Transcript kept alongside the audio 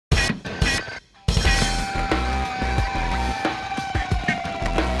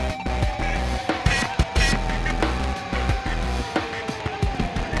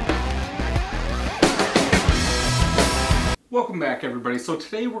Welcome back, everybody. So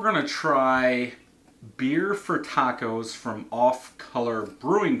today we're going to try beer for tacos from Off Color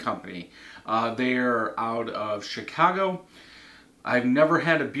Brewing Company. They're out of Chicago. I've never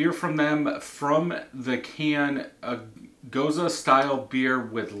had a beer from them. From the can, a Gose style beer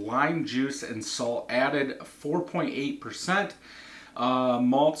with lime juice and salt added, 4.8%.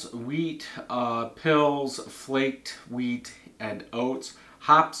 Malts, wheat, pills, flaked wheat, and oats.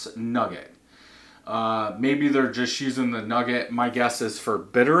 Hops, nugget. Maybe they're just using the nugget. My guess is for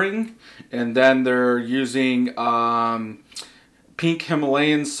bittering. And then they're using pink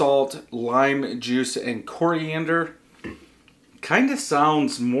Himalayan salt, lime juice, and coriander. Kind of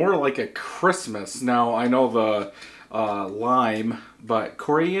sounds more like a Christmas. Now, I know the lime, but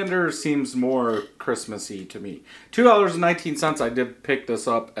coriander seems more Christmassy to me. $2.19. I did pick this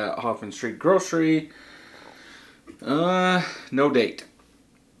up at Hoffman Street Grocery. No date.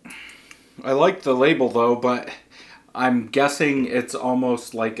 I like the label though, but I'm guessing it's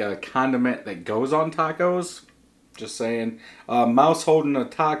almost like a condiment that goes on tacos. Just saying. Mouse holding a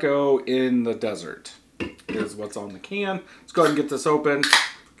taco in the desert is what's on the can. Let's go ahead and get this open.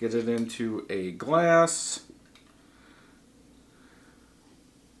 Get it into a glass.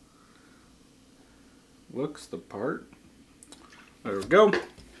 Looks the part. There we go.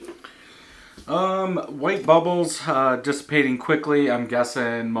 White bubbles dissipating quickly. I'm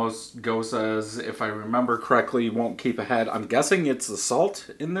guessing most Goses, if I remember correctly, won't keep ahead. I'm guessing it's the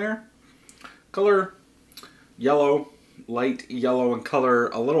salt in there. Color, yellow, light yellow in color.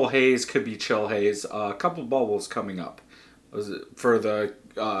 A little haze, could be chill haze. A couple bubbles coming up. For the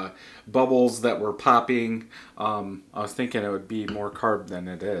bubbles that were popping, I was thinking it would be more carb than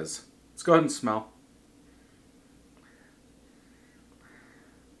it is. Let's go ahead and smell.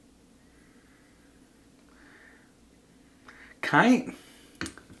 I'm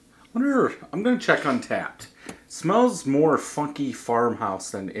going to check Untapped. It smells more funky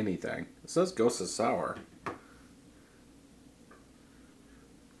farmhouse than anything. It says Gose Sour.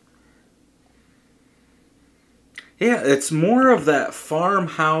 Yeah, it's more of that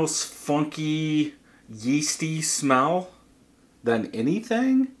farmhouse funky yeasty smell than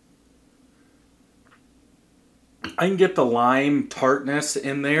anything. I can get the lime tartness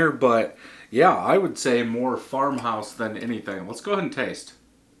in there, but yeah, I would say more farmhouse than anything. Let's go ahead and taste.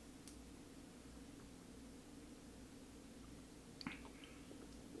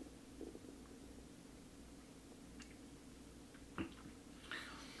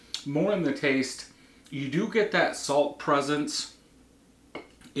 More in the taste. You do get that salt presence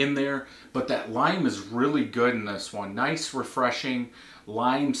in there, but that lime is really good in this one. Nice, refreshing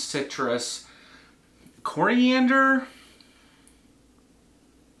lime citrus. Coriander.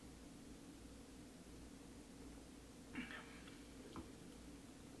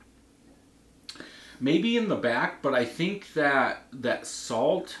 Maybe in the back, but I think that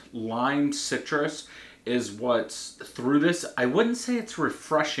salt, lime, citrus is what's through this. I wouldn't say it's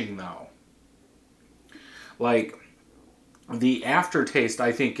refreshing though. Like, the aftertaste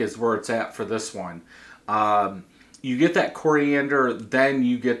I think is where it's at for this one. You get that coriander, then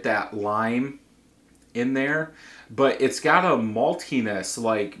you get that lime in there, but it's got a maltiness,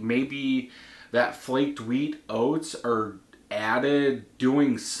 like maybe that flaked wheat oats are added,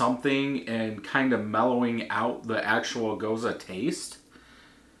 doing something and kind of mellowing out the actual Gose taste.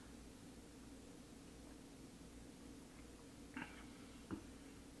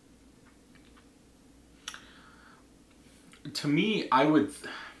 To me,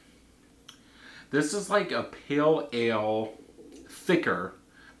 this is like a pale ale, thicker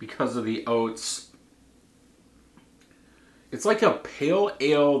because of the oats. It's like a pale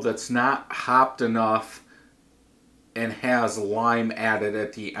ale that's not hopped enough and has lime added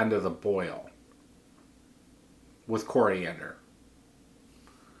at the end of the boil with coriander.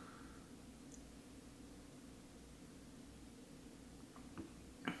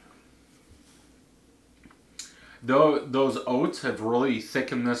 Though those oats have really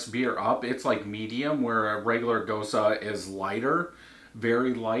thickened this beer up. It's like medium, where a regular Gose is lighter,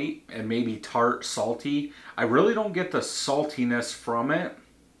 very light, and maybe tart, salty. I really don't get the saltiness from it,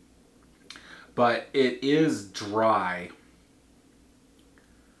 but it is dry.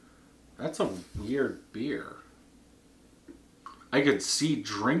 That's a weird beer. I could see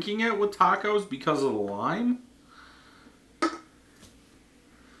drinking it with tacos because of the lime.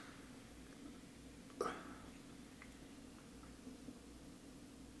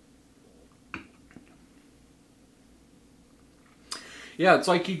 Yeah, it's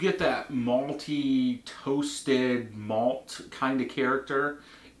like you get that malty, toasted malt kind of character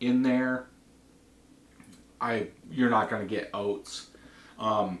in there. You're not going to get oats.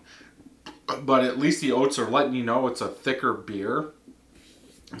 but at least the oats are letting you know it's a thicker beer.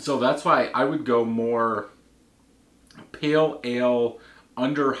 So that's why I would go more pale ale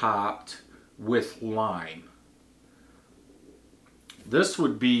underhopped with lime. This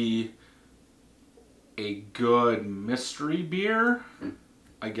would be a good mystery beer,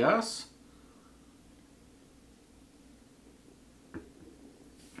 I guess.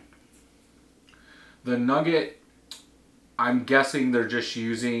 The nugget, I'm guessing they're just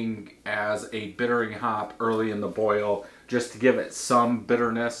using as a bittering hop early in the boil just to give it some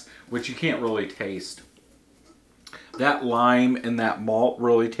bitterness, which you can't really taste. That lime and that malt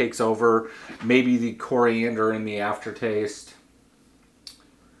really takes over. Maybe the coriander in the aftertaste.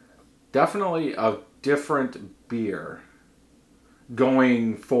 Definitely a different beer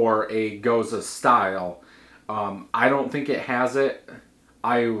going for a Gose style. I don't think it has it.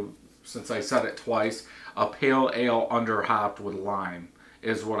 Since I said it twice, a pale ale underhopped with lime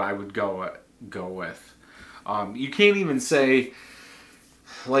is what I would go with. You can't even say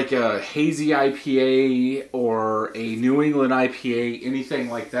like a hazy IPA or a New England IPA, anything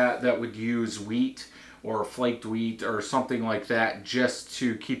like that that would use wheat or flaked wheat or something like that just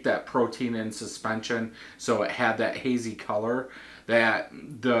to keep that protein in suspension so it had that hazy color that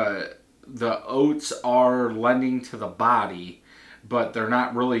the oats are lending to the body, but they're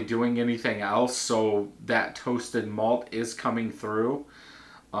not really doing anything else, so that toasted malt is coming through.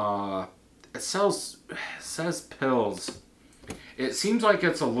 It says pills. It seems like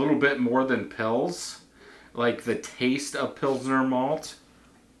it's a little bit more than pills, like the taste of Pilsner malt,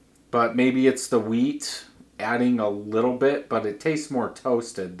 but maybe it's the wheat adding a little bit, but it tastes more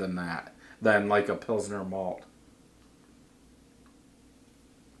toasted than that, than like a Pilsner malt.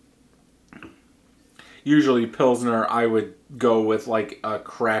 Usually Pilsner, I would go with like a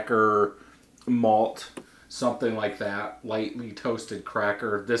cracker malt, something like that, lightly toasted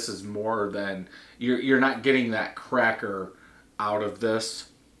cracker. This is more than, you're not getting that cracker out of this,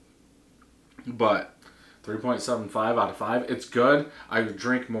 but 3.75 out of 5. It's good. I would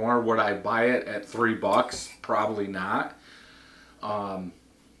drink more. Would I buy it at $3? Probably not. I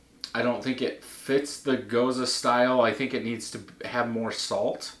don't think it fits the Gose style. I think it needs to have more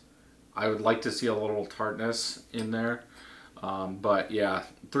salt. I would like to see a little tartness in there. But yeah,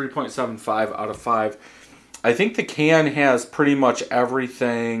 3.75 out of 5. I think the can has pretty much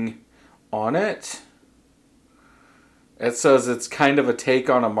everything on it. It says it's kind of a take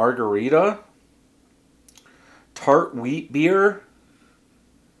on a margarita. Tart wheat beer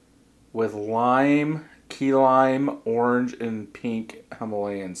with lime, key lime, orange, and pink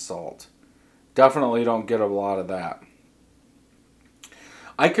Himalayan salt. Definitely don't get a lot of that.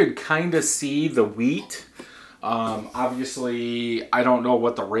 I could kind of see the wheat. Obviously, I don't know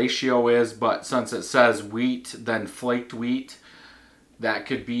what the ratio is, but since it says wheat, then flaked wheat, that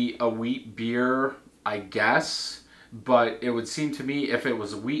could be a wheat beer, I guess. But it would seem to me if it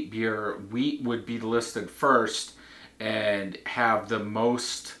was a wheat beer, wheat would be listed first and have the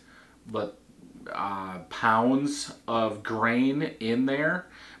most pounds of grain in there.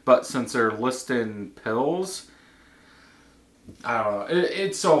 But since they're listing pills, I don't know.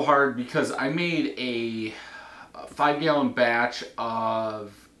 It's so hard because I made a 5-gallon batch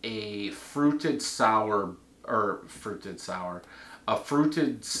of a fruited session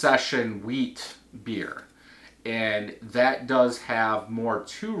wheat beer. And that does have more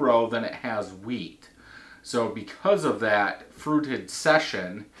two-row than it has wheat. So because of that, fruited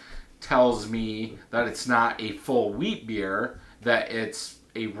session tells me that it's not a full wheat beer, that it's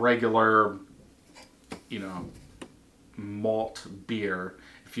a regular, malt beer,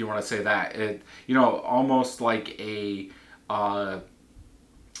 if you want to say that. It, almost like a, I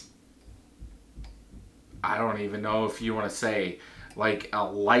don't even know if you want to say, like a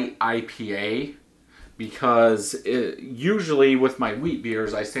light IPA. Because usually with my wheat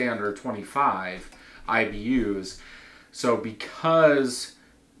beers, I stay under 25 IBUs. So because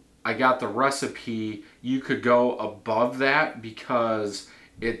I got the recipe, you could go above that because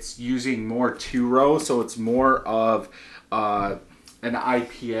it's using more two-row. So it's more of an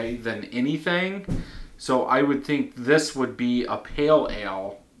IPA than anything. So I would think this would be a pale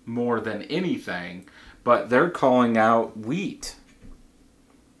ale more than anything. But they're calling out wheat.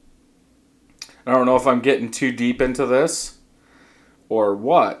 I don't know if I'm getting too deep into this or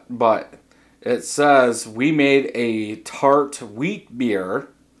what, but it says we made a tart wheat beer,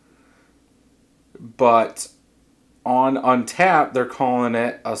 but on Untappd they're calling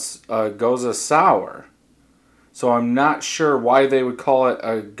it a Gose sour. So I'm not sure why they would call it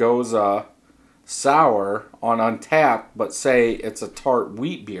a Gose sour on Untappd, but say it's a tart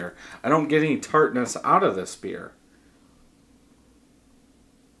wheat beer. I don't get any tartness out of this beer.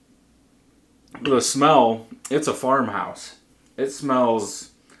 The smell, it's a farmhouse. It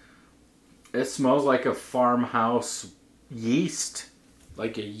smells like a farmhouse yeast,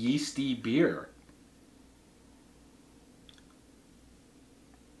 like a yeasty beer.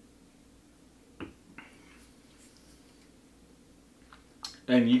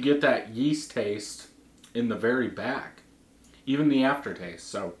 And you get that yeast taste in the very back, even the aftertaste.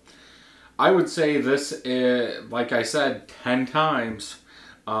 So I would say this is, like I said 10 times,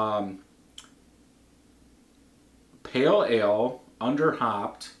 pale ale,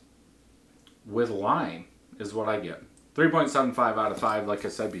 under-hopped, with lime is what I get. 3.75 out of 5, like I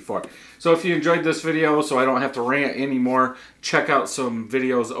said before. So if you enjoyed this video, so I don't have to rant anymore, check out some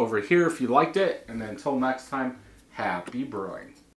videos over here if you liked it. And until next time, happy brewing.